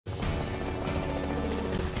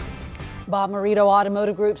Bommarito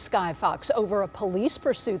Automotive Group Skyfox over a police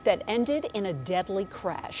pursuit that ended in a deadly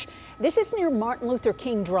crash. This is near Martin Luther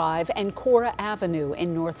King Drive and Cora Avenue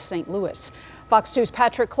in North St. Louis. Fox 2's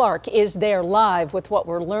Patrick Clark is there live with what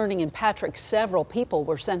we're learning. And Patrick, several people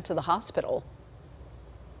were sent to the hospital.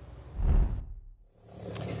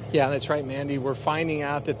 Yeah, that's right, Mandy. We're finding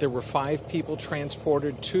out that there were 5 people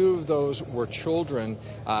transported. 2 of those were children.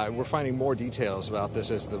 We're finding more details about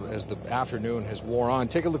this as the afternoon has wore on.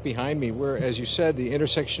 Take a look behind me. We're, as you said, the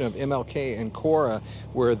intersection of MLK and Cora,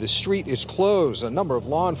 where the street is closed. A number of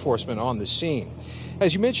law enforcement on the scene.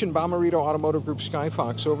 As you mentioned, Bommarito Automotive Group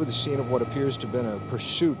Skyfox over the scene of what appears to have been a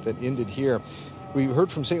pursuit that ended here. We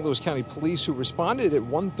heard from St. Louis County Police, who responded at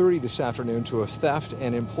 1:30 this afternoon to a theft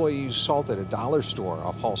and employee assault at a dollar store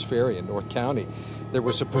off Halls Ferry in North County. There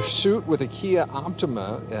was a pursuit with a Kia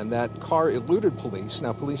Optima, and that car eluded police.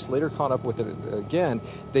 Now, police later caught up with it again.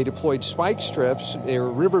 They deployed spike strips near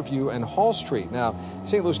Riverview and Hall Street. Now,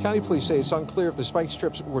 St. Louis County Police say it's unclear if the spike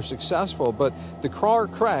strips were successful, but the car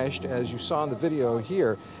crashed, as you saw in the video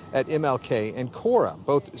here, at MLK and Cora.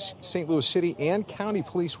 Both St. Louis City and County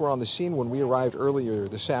Police were on the scene when we arrived earlier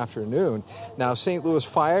this afternoon. Now, St. Louis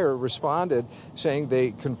Fire responded, saying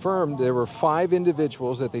they confirmed there were 5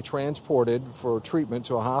 individuals that they transported for treatment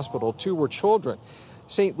to a hospital. 2 were children.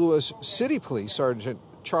 St. Louis City Police Sergeant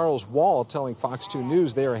Charles Wall telling Fox 2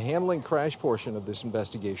 News they are handling crash portion of this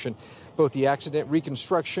investigation. Both the accident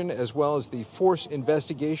reconstruction as well as the force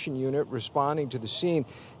investigation unit responding to the scene.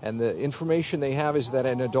 And the information they have is that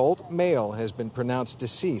an adult male has been pronounced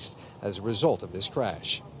deceased as a result of this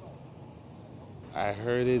crash. I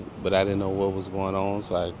heard it, but I didn't know what was going on,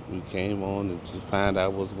 so we came on to just find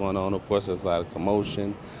out what's going on. Of course, there's a lot of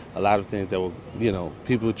commotion, a lot of things that were,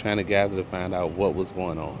 people trying to gather to find out what was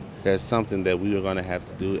going on. That's something that we were going to have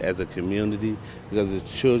to do as a community, because there's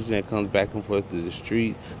children that comes back and forth to the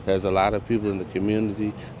street. There's a lot of people in the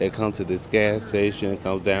community that come to this gas station,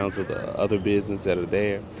 comes down to the other business that are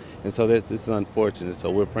there. And so it's unfortunate.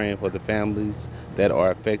 So we're praying for the families that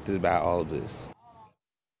are affected by all this.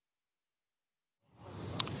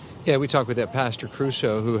 Yeah, we talked with that Pastor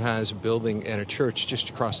Crusoe, who has a building and a church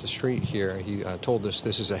just across the street here. He told us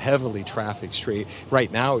this is a heavily trafficked street.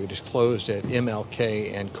 Right now, it is closed at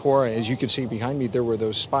MLK and Cora. As you can see behind me, there were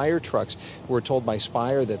those Spire trucks. We're told by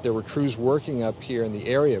Spire that there were crews working up here in the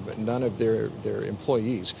area, but none of their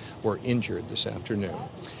employees were injured this afternoon.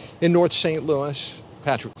 In North St. Louis,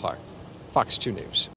 Patrick Clark, Fox 2 News.